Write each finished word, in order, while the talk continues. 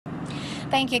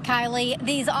Thank you, Kylie.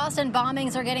 These Austin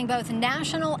bombings are getting both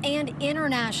national and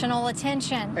international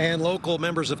attention. And local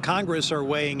members of Congress are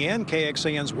weighing in.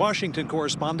 KXAN's Washington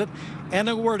correspondent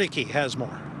Anna Wernicke has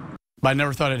more. I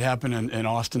never thought it'd happen in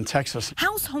Austin, Texas.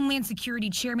 House Homeland Security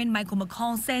Chairman Michael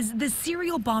McCall says the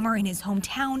serial bomber in his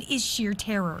hometown is sheer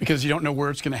terror. Because you don't know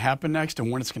where it's going to happen next and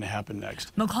when it's going to happen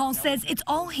next. McCall says it's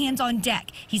all hands on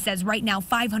deck. He says right now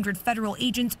 500 federal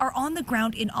agents are on the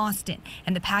ground in Austin,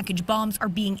 and the package bombs are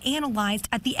being analyzed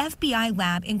at the FBI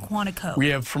lab in Quantico. We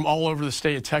have from all over the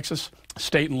state of Texas,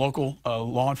 state and local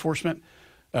law enforcement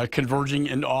converging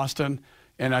into Austin.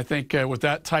 And I think with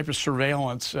that type of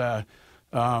surveillance,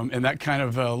 and that kind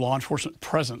of law enforcement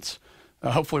presence,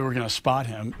 hopefully we're going to spot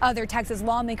him. Other Texas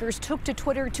lawmakers took to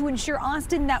Twitter to ensure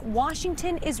Austin that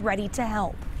Washington is ready to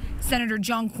help. Senator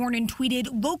John Cornyn tweeted,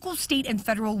 local, state, and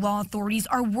federal law authorities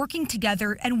are working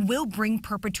together and will bring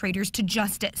perpetrators to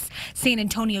justice. San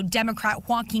Antonio Democrat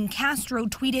Joaquin Castro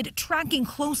tweeted, tracking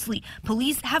closely,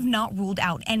 police have not ruled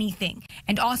out anything.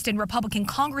 And Austin Republican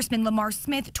Congressman Lamar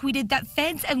Smith tweeted that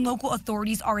feds and local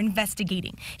authorities are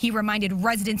investigating. He reminded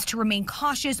residents to remain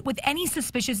cautious with any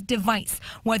suspicious device,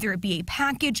 whether it be a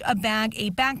package, a bag, a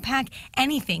backpack,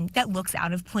 anything that looks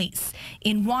out of place.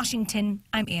 In Washington,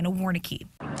 I'm Anna Wernicke.